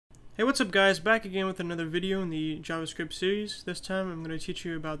Hey, what's up guys, back again with another video in the JavaScript series. This time I'm going to teach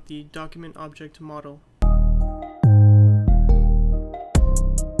you about the document object model.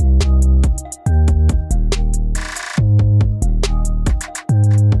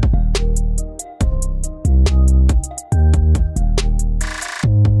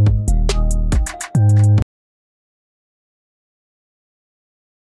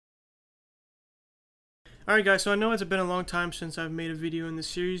 Alright guys, so I know it's been a long time since I've made a video in this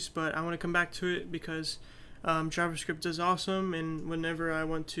series, but I want to come back to it because JavaScript is awesome, and whenever I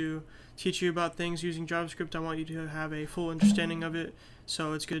want to teach you about things using JavaScript, I want you to have a full understanding of it,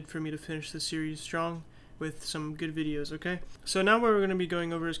 so it's good for me to finish the series strong with some good videos, okay? So now what we're going to be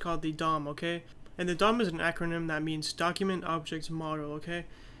going over is called the DOM, okay? And the DOM is an acronym that means Document Object Model, okay?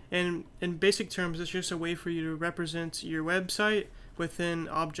 And in basic terms, it's just a way for you to represent your website within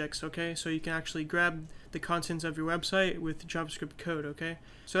objects, okay? So you can actually grab the contents of your website with JavaScript code, okay?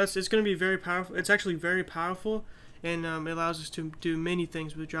 So it's going to be very powerful. It's actually very powerful, and it allows us to do many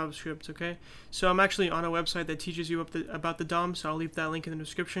things with JavaScript, okay? So I'm actually on a website that teaches you about the DOM, so I'll leave that link in the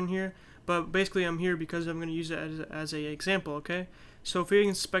description here. But basically I'm here because I'm going to use it as a example, okay? So if we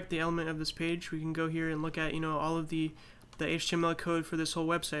inspect the element of this page, we can go here and look at, all of the HTML code for this whole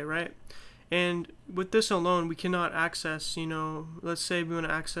website, right? And with this alone, we cannot access, let's say we want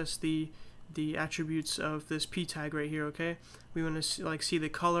to access the attributes of this p tag right here, okay? We want to see the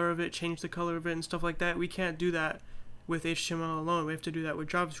color of it, change the color of it and stuff like that. We can't do that with HTML alone. We have to do that with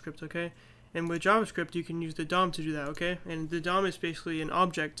JavaScript, okay? And with JavaScript, you can use the DOM to do that, okay? And the DOM is basically an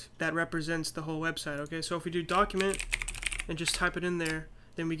object that represents the whole website, okay? So if we do document and just type it in there,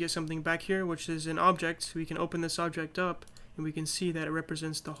 then we get something back here, which is an object. We can open this object up, and we can see that it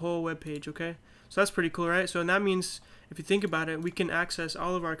represents the whole web page, okay? So that's pretty cool, right? So that means, if you think about it, we can access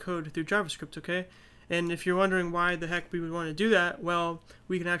all of our code through JavaScript, okay? And if you're wondering why the heck we would want to do that, well,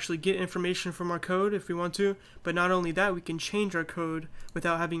 we can actually get information from our code if we want to, but not only that, we can change our code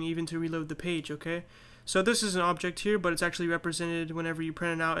without having even to reload the page, okay? So this is an object here, but it's actually represented whenever you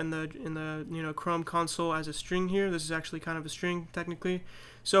print it out in the Chrome console as a string here. This is actually kind of a string technically.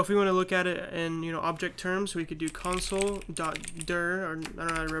 So if we want to look at it in object terms, we could do console.dir, or I don't know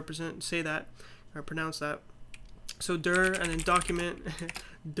how to say that or pronounce that. So dir and then document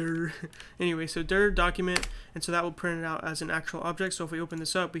dir. Anyway, so dir document, and so that will print it out as an actual object. So if we open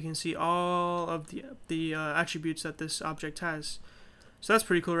this up, we can see all of the attributes that this object has. So that's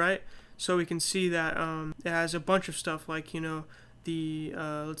pretty cool, right? So we can see that it has a bunch of stuff like,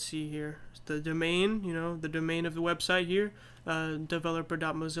 let's see here, the domain, the domain of the website here,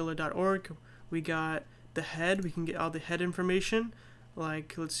 developer.mozilla.org. We got the head. We can get all the head information.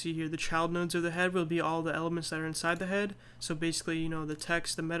 Like, let's see here, the child nodes of the head will be all the elements that are inside the head. So basically, the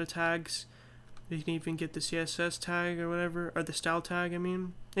text, the meta tags. You can even get the CSS tag or whatever, or the style tag, I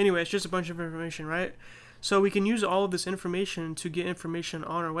mean. Anyway, it's just a bunch of information, right? So we can use all of this information to get information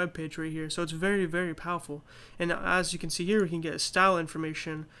on our web page right here. So it's very, very powerful. And as you can see here, we can get style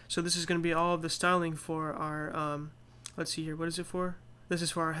information. So this is going to be all of the styling for our, let's see here, what is it for? This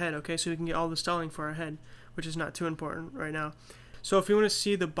is for our head, okay? So we can get all the styling for our head, which is not too important right now. So if we want to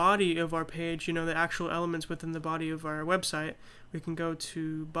see the body of our page, the actual elements within the body of our website, we can go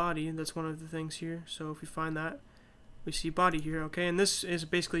to body. That's one of the things here. So if we find that, we see body here, okay? And this is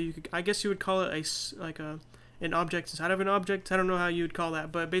basically, I guess you would call it an object inside of an object. I don't know how you would call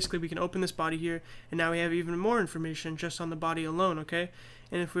that, but basically we can open this body here, and now we have even more information just on the body alone, okay?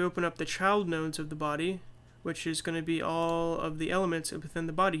 And if we open up the child nodes of the body, which is going to be all of the elements within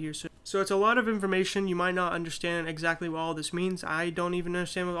the body here. So it's a lot of information. You might not understand exactly what all this means. I don't even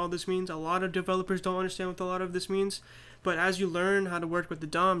understand what all this means. A lot of developers don't understand what a lot of this means. But as you learn how to work with the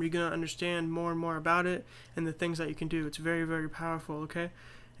DOM, you're going to understand more and more about it and the things that you can do. It's very, very powerful, okay?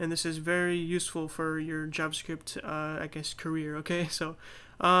 And this is very useful for your JavaScript, I guess, career, okay? So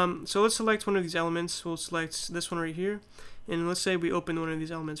let's select one of these elements. We'll select this one right here. And let's say we open one of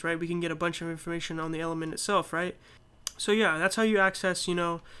these elements, right? We can get a bunch of information on the element itself, right? So yeah, that's how you access,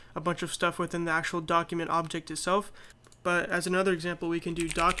 a bunch of stuff within the actual document object itself. But as another example, we can do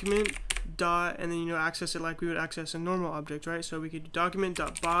document dot and then access it like we would access a normal object, right? So we could do document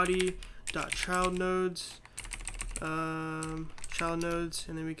dot body dot child nodes, and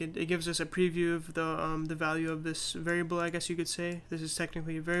then it gives us a preview of the value of this variable, I guess you could say. This is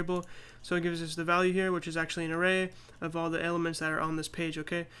technically a variable, so it gives us the value here, which is actually an array of all the elements that are on this page,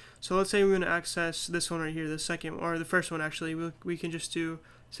 okay? So let's say we want to access this one right here, the second, or the first one actually. We can just do,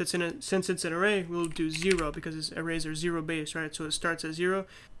 since it's an array, we'll do 0 because arrays are 0 based, right? So it starts at 0.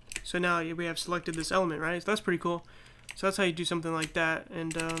 So now we have selected this element, right? So that's pretty cool. So that's how you do something like that,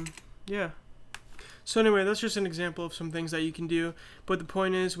 and yeah. So anyway, that's just an example of some things that you can do, but the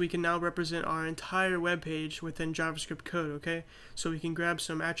point is we can now represent our entire web page within JavaScript code, okay? So we can grab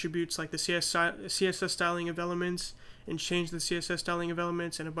some attributes like the CSS styling of elements and change the CSS styling of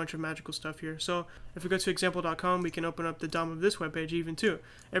elements and a bunch of magical stuff here. So if we go to example.com, we can open up the DOM of this web page even too.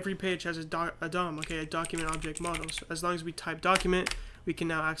 Every page has a DOM, okay, a document object model. So as long as we type document, we can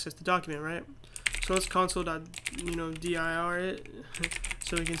now access the document, right? So let's console.dir it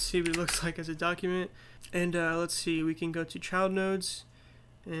so we can see what it looks like as a document. And let's see, we can go to child nodes,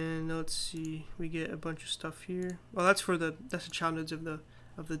 and let's see, we get a bunch of stuff here. Well, that's the child nodes of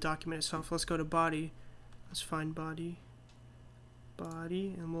the document itself. Let's go to body. Let's find body,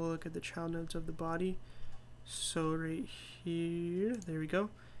 and we'll look at the child nodes of the body. So right here, there we go,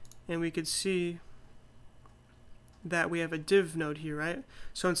 and we could see that we have a div node here, right?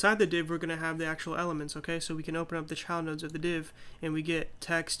 So inside the div, we're going to have the actual elements, okay? So we can open up the child nodes of the div, and we get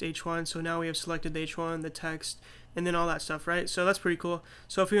text h1. So now we have selected the h1, the text, and then all that stuff, right? So that's pretty cool.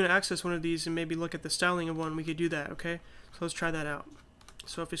 So if we want to access one of these and maybe look at the styling of one, we could do that, okay? So let's try that out.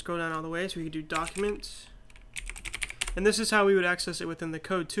 So if we scroll down all the way, so we could do documents. And this is how we would access it within the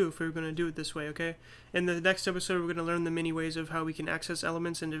code too, if we were going to do it this way, okay? In the next episode, we're going to learn the many ways of how we can access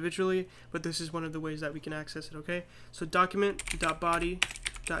elements individually, but this is one of the ways that we can access it, okay? So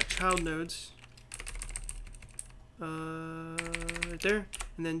document.body.childNodes, right there,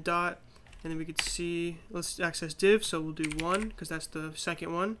 and then dot, and then we could see, let's access div, so we'll do 1, because that's the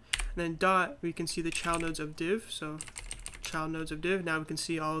second one, and then dot, we can see the child nodes of div, so child nodes of div. Now we can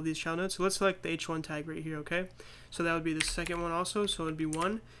see all of these child nodes. So let's select the h1 tag right here, okay? So that would be the second one also, so it would be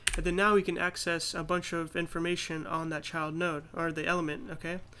 1. And then now we can access a bunch of information on that child node, or the element,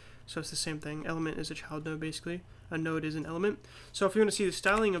 okay? So it's the same thing. Element is a child node, basically. A node is an element. So if we want to see the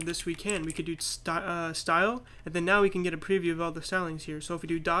styling of this, we can. We could do style, and then now we can get a preview of all the stylings here. So if we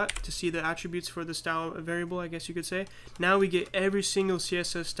do dot to see the attributes for the style variable, I guess you could say, now we get every single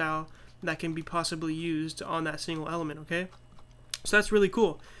CSS style that can be possibly used on that single element, okay? So that's really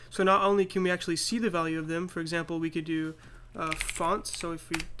cool. So not only can we actually see the value of them, for example, we could do font. So if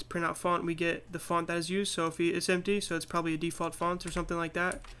we print out font, we get the font that is used. So if it's empty, so it's probably a default font or something like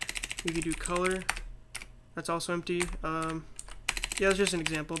that. We could do color. That's also empty. Yeah, that's just an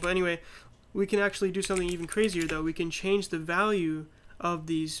example. But anyway, we can actually do something even crazier though. We can change the value of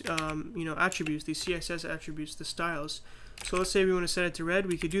these attributes, these CSS attributes, the styles. So let's say we want to set it to red,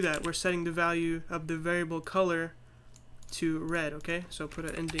 we could do that. We're setting the value of the variable color to red, okay? So put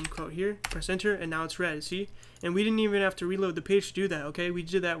an ending quote here, press enter, and now it's red, see? And we didn't even have to reload the page to do that, okay? We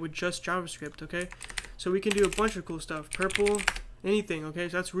did that with just JavaScript, okay? So we can do a bunch of cool stuff, purple, anything, okay?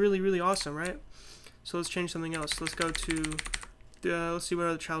 So that's really, really awesome, right? So let's change something else. Let's go to, let's see what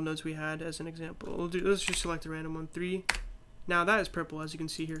other child nodes we had as an example. Let's just select a random one, 3. Now that is purple, as you can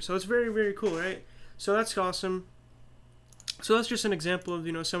see here. So it's very, very cool, right? So that's awesome. So that's just an example of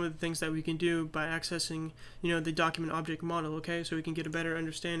some of the things that we can do by accessing the document object model, okay? So we can get a better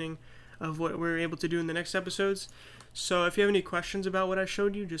understanding of what we're able to do in the next episodes. So if you have any questions about what I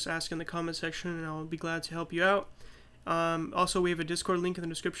showed you, just ask in the comment section and I'll be glad to help you out. Also, we have a Discord link in the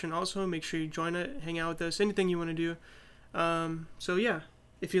description also. Make sure you join it, hang out with us, anything you want to do. So yeah,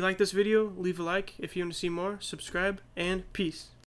 if you like this video, leave a like. If you want to see more, subscribe, and peace.